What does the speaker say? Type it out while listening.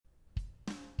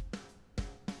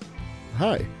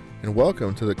Hi, and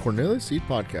welcome to the Cornelius Seed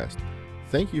Podcast.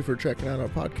 Thank you for checking out our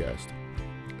podcast.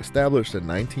 Established in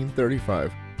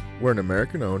 1935, we're an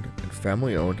American-owned and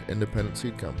family-owned independent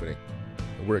seed company.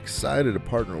 And we're excited to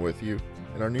partner with you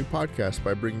in our new podcast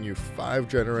by bringing you 5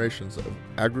 generations of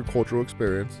agricultural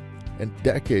experience and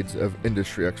decades of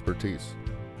industry expertise.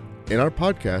 In our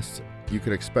podcasts, you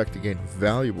can expect to gain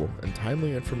valuable and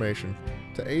timely information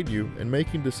to aid you in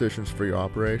making decisions for your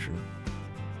operation.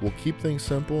 We'll keep things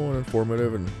simple and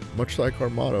informative, and much like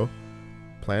our motto,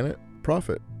 Planet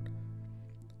Profit.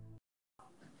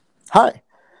 Hi,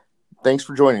 thanks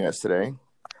for joining us today.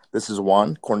 This is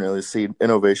Juan, Cornelius Seed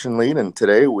Innovation Lead, and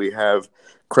today we have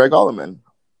Craig Allaman,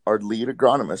 our lead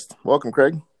agronomist. Welcome,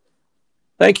 Craig.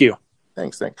 Thank you.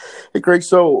 Thanks. Hey, Craig,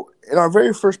 so in our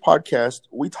very first podcast,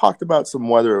 we talked about some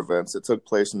weather events that took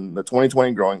place in the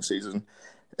 2020 growing season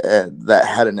that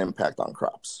had an impact on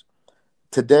crops.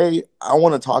 Today, I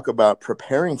want to talk about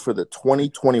preparing for the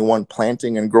 2021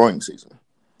 planting and growing season.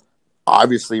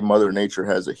 Obviously, Mother Nature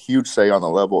has a huge say on the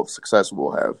level of success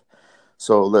we'll have.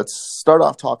 So let's start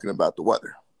off talking about the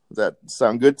weather. Does that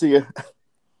sound good to you?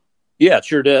 Yeah, it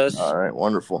sure does. All right,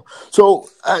 wonderful. So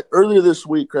earlier this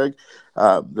week, Craig,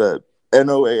 the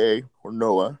NOAA, or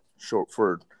NOAA, short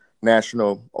for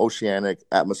National Oceanic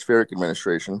Atmospheric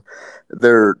Administration,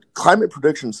 their Climate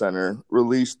Prediction Center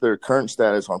released their current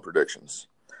status on predictions.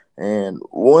 And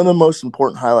one of the most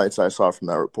important highlights I saw from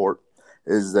that report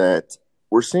is that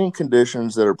we're seeing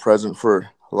conditions that are present for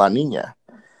La Niña.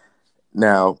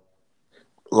 Now,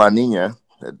 La Niña,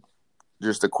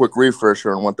 just a quick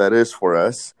refresher on what that is for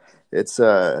us. It's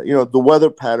the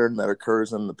weather pattern that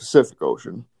occurs in the Pacific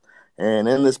Ocean. And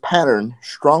in this pattern,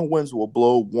 strong winds will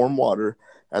blow warm water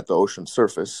at the ocean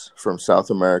surface from South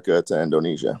America to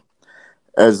Indonesia.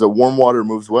 As the warm water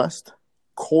moves west,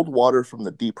 cold water from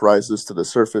the deep rises to the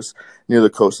surface near the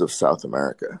coast of South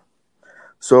America.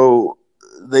 So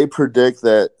they predict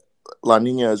that La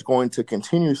Niña is going to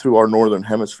continue through our northern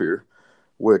hemisphere,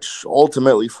 which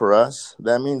ultimately for us,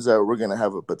 that means that we're going to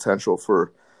have a potential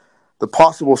for the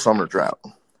possible summer drought.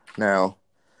 Now,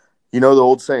 you know the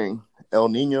old saying, El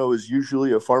Niño is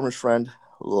usually a farmer's friend,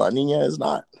 La Niña is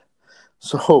not.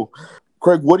 So,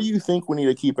 Craig, what do you think we need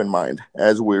to keep in mind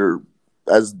as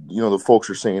the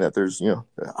folks are saying that there's, a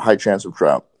high chance of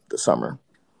drought this summer?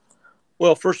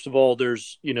 Well, first of all,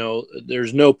 there's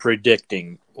no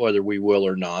predicting whether we will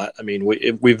or not. I mean,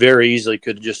 we very easily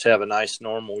could just have a nice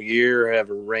normal year,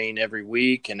 have a rain every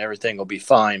week, and everything will be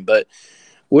fine. But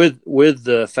with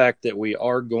the fact that we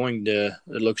are going to,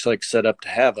 it looks like, set up to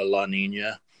have a La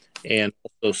Niña, and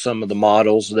also some of the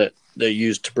models that they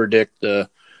use to predict the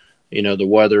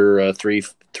weather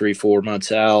 3-4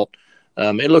 months out,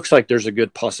 it looks like there's a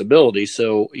good possibility.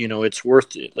 So, it's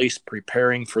worth at least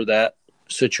preparing for that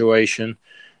situation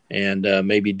and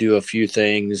maybe do a few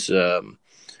things,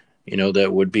 that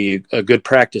would be a good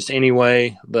practice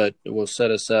anyway, but will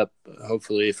set us up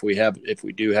hopefully if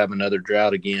we do have another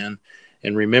drought again.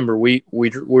 And remember,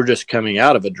 we're just coming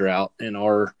out of a drought in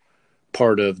our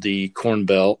part of the Corn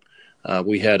Belt.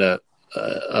 We had a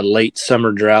late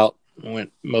summer drought,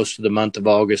 went most of the month of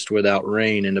August without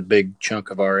rain in a big chunk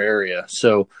of our area.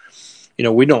 So,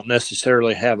 we don't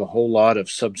necessarily have a whole lot of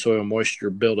subsoil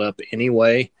moisture built up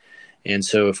anyway. And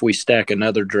so if we stack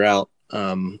another drought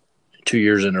 2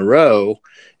 years in a row,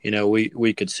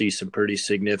 we could see some pretty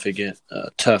significant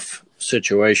tough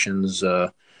situations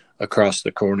across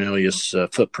the Cornelius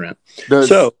footprint.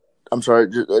 I'm sorry,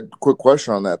 just a quick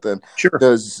question on that then. Sure.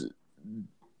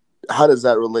 How does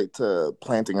that relate to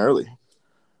planting early?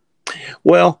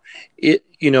 Well,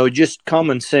 just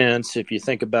common sense. If you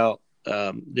think about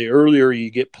the earlier you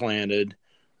get planted,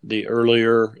 the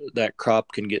earlier that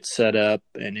crop can get set up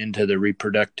and into the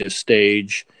reproductive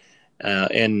stage.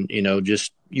 And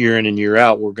just year in and year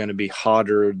out, we're going to be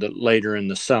hotter later in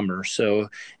the summer. So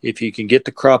if you can get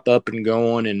the crop up and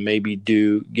going and maybe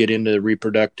get into the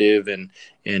reproductive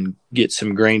and get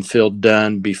some grain field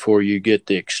done before you get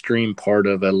the extreme part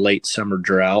of a late summer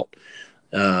drought,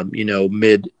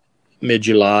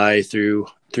 mid-July through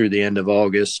the end of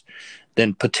August,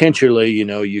 then potentially,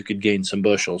 you could gain some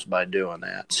bushels by doing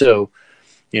that. So,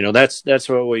 that's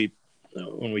what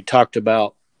when we talked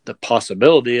about the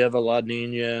possibility of a La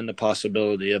Niña and the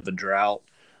possibility of a drought,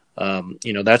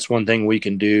 that's one thing we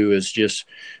can do is just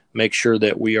make sure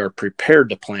that we are prepared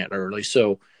to plant early.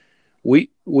 So we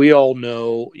all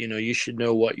know, you should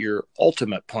know what your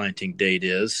ultimate planting date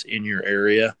is in your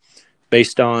area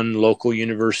based on local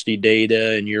university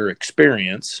data and your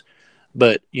experience.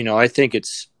 But, I think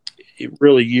it's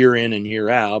really year in and year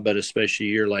out, but especially a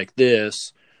year like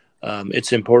this,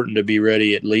 it's important to be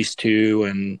ready at least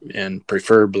 2 and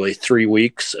preferably 3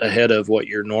 weeks ahead of what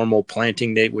your normal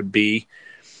planting date would be.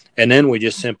 And then we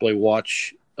just simply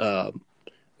watch the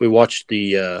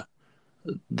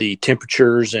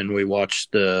temperatures, and we watch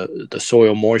the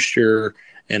soil moisture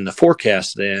and the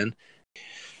forecast then.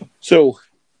 So,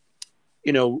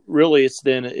 really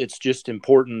it's just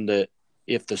important that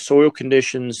if the soil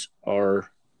conditions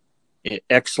are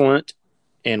excellent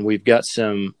and we've got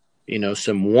some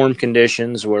warm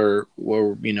conditions where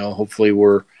hopefully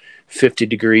we're 50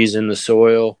 degrees in the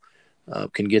soil,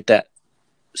 can get that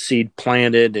seed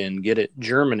planted and get it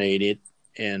germinated,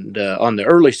 and on the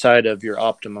early side of your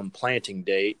optimum planting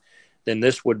date, then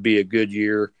this would be a good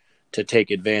year to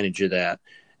take advantage of that.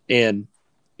 And,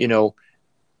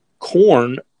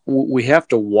 corn, we have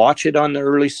to watch it on the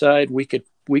early side. We can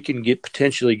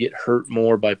potentially get hurt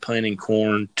more by planting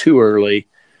corn too early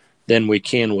than we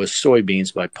can with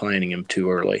soybeans by planting them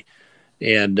too early.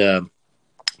 And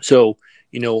so,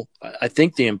 I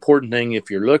think the important thing, if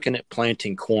you're looking at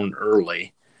planting corn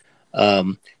early,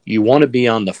 you want to be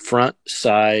on the front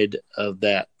side of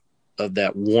that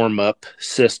warm up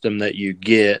system that you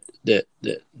get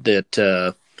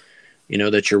that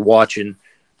you're watching,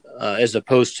 as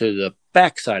opposed to the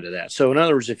back side of that. So in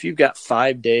other words, if you've got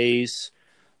 5 days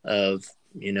of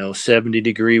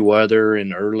 70-degree weather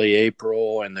in early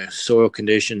April and the soil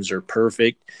conditions are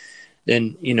perfect,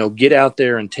 then get out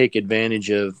there and take advantage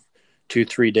of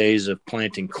 2-3 days of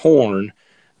planting corn.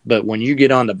 But when you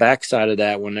get on the backside of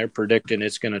that, when they're predicting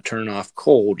it's going to turn off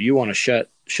cold, you want to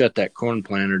shut that corn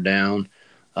planter down,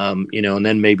 and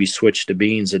then maybe switch to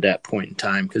beans at that point in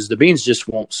time, because the beans just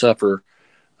won't suffer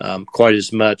quite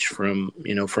as much from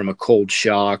a cold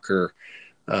shock or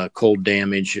cold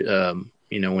damage,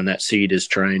 when that seed is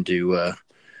trying to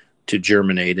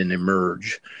germinate and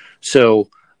emerge. So,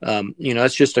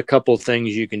 that's just a couple of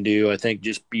things you can do. I think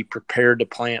just be prepared to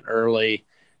plant early,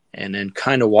 and then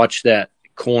kind of watch that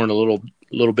corn a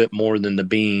little bit more than the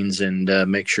beans, and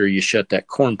make sure you shut that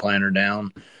corn planter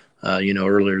down,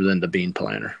 earlier than the bean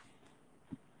planter.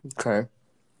 Okay.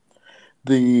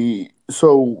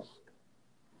 So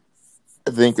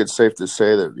I think it's safe to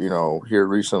say that, here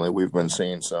recently we've been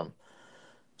seeing some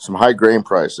high grain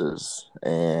prices,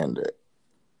 and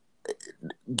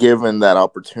given that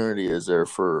opportunity is there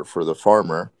for the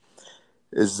farmer,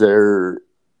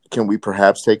 can we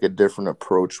perhaps take a different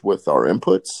approach with our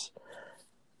inputs?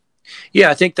 Yeah,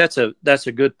 I think that's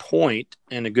a good point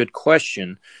and a good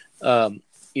question.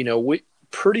 We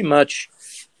pretty much,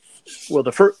 well,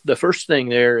 the first thing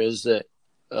there is that,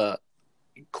 of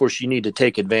course, you need to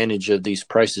take advantage of these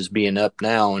prices being up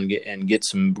now and get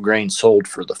some grain sold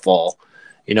for the fall.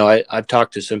 I've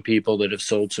talked to some people that have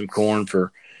sold some corn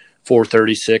for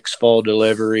 $4.36 fall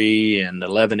delivery and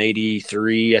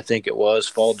 $11.83, I think it was,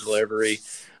 fall delivery.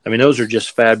 I mean, those are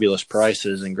just fabulous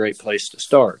prices and great place to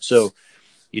start. So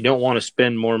you don't want to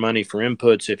spend more money for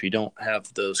inputs if you don't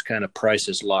have those kind of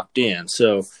prices locked in.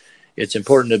 So it's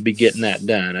important to be getting that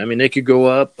done. I mean, they could go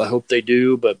up. I hope they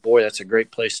do. But, boy, that's a great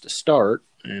place to start.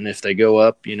 And if they go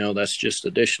up, that's just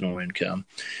additional income.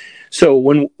 So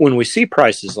when we see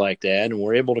prices like that and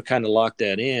we're able to kind of lock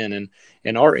that in,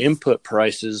 and our input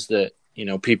prices that,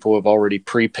 people have already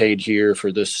prepaid here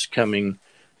for this coming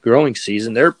growing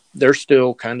season, they're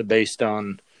still kind of based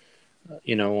on,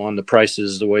 on the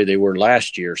prices the way they were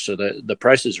last year. So the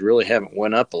prices really haven't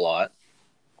went up a lot.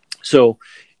 So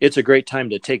it's a great time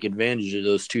to take advantage of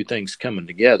those two things coming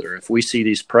together. If we see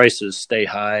these prices stay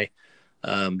high,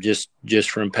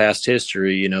 just from past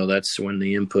history, that's when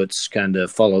the inputs kind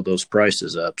of follow those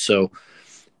prices up. So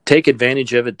take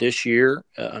advantage of it this year.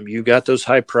 You got those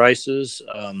high prices.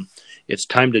 It's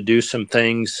time to do some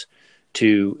things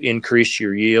to increase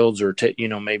your yields, or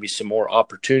maybe some more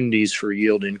opportunities for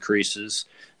yield increases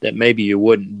that maybe you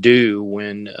wouldn't do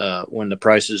when the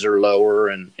prices are lower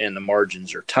and the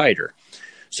margins are tighter.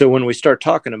 So when we start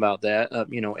talking about that,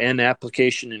 N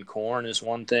application in corn is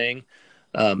one thing.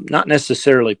 Not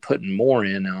necessarily putting more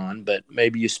in on, but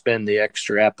maybe you spend the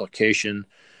extra application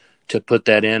to put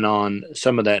that in on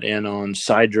some of that in on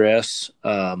side dress,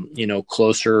 getting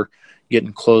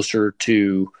closer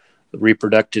to the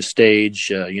reproductive stage,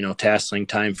 tasseling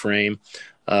time frame.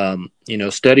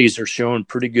 Studies are showing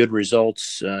pretty good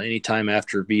results anytime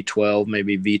after V12,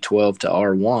 maybe V12 to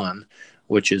R1,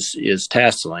 which is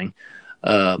tasseling,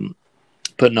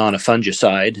 putting on a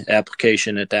fungicide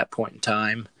application at that point in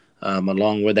time,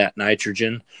 along with that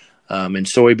nitrogen. In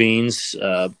soybeans,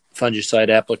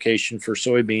 fungicide application for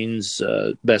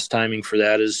soybeans, best timing for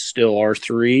that is still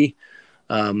R3.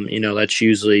 That's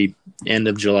usually end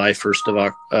of July,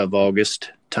 1st of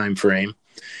August time frame.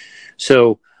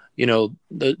 So,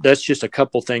 that's just a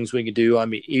couple things we can do. I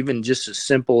mean, even just as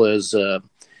simple as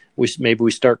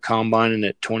we start combining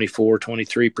at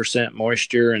 23%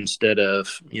 moisture instead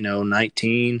of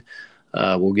 19.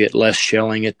 We'll get less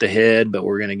shelling at the head, but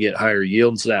we're going to get higher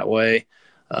yields that way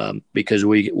because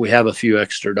we have a few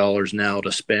extra dollars now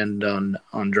to spend on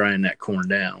drying that corn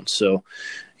down. So,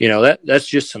 that's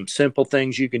just some simple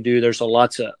things you can do. There's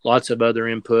lots of other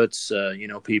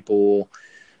inputs. People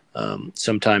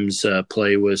sometimes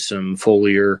play with some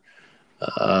foliar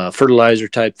fertilizer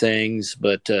type things,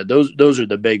 but those are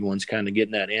the big ones, kind of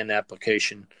getting that end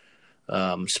application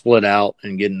split out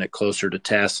and getting it closer to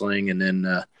tasseling, and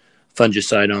then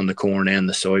fungicide on the corn and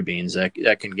the soybeans.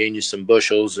 That can gain you some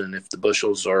bushels, and if the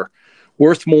bushels are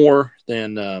worth more,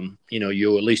 then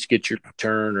you'll at least get your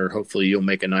return, or hopefully you'll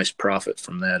make a nice profit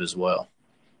from that as well.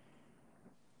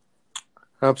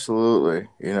 Absolutely.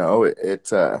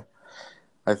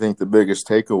 I think the biggest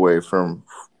takeaway from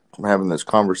having this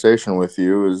conversation with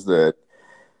you is that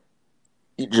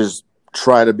you just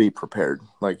try to be prepared.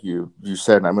 Like you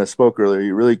said, and I misspoke earlier,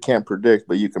 you really can't predict,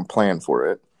 but you can plan for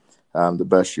it the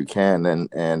best you can.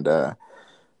 And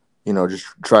just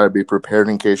try to be prepared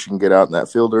in case you can get out in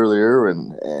that field earlier.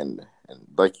 And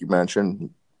like you mentioned,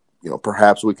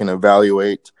 perhaps we can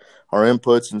evaluate our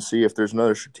inputs and see if there's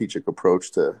another strategic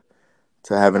approach to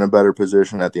having a better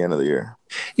position at the end of the year.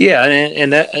 Yeah,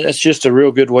 and that's just a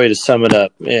real good way to sum it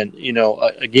up. And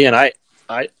again,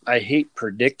 I hate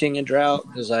predicting a drought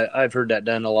because I've heard that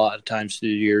done a lot of times through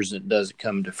the years and it doesn't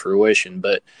come to fruition.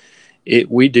 But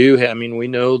we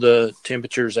know the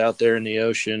temperatures out there in the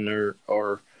ocean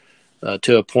are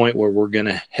to a point where we're going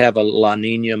to have a La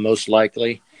Niña most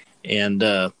likely, and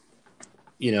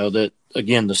that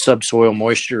again the subsoil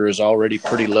moisture is already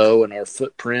pretty low in our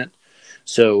footprint.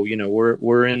 So,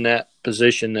 we're in that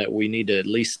position that we need to at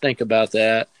least think about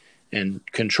that and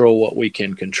control what we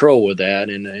can control with that.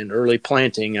 And early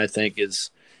planting, I think,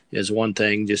 is one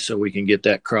thing, just so we can get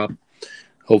that crop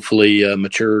hopefully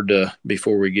matured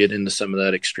before we get into some of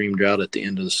that extreme drought at the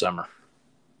end of the summer.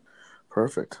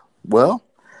 Perfect. Well,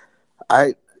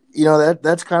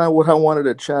 that's kind of what I wanted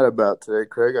to chat about today,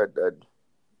 Craig.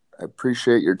 I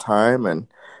appreciate your time, and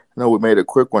I know we made a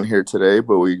quick one here today,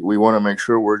 but we want to make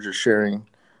sure we're just sharing,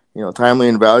 timely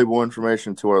and valuable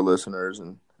information to our listeners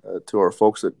and to our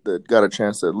folks that got a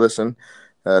chance to listen.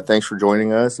 Thanks for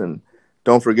joining us, and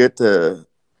don't forget to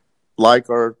like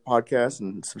our podcast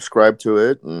and subscribe to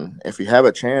it. And if you have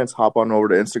a chance, hop on over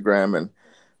to Instagram and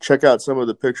check out some of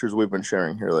the pictures we've been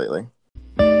sharing here lately.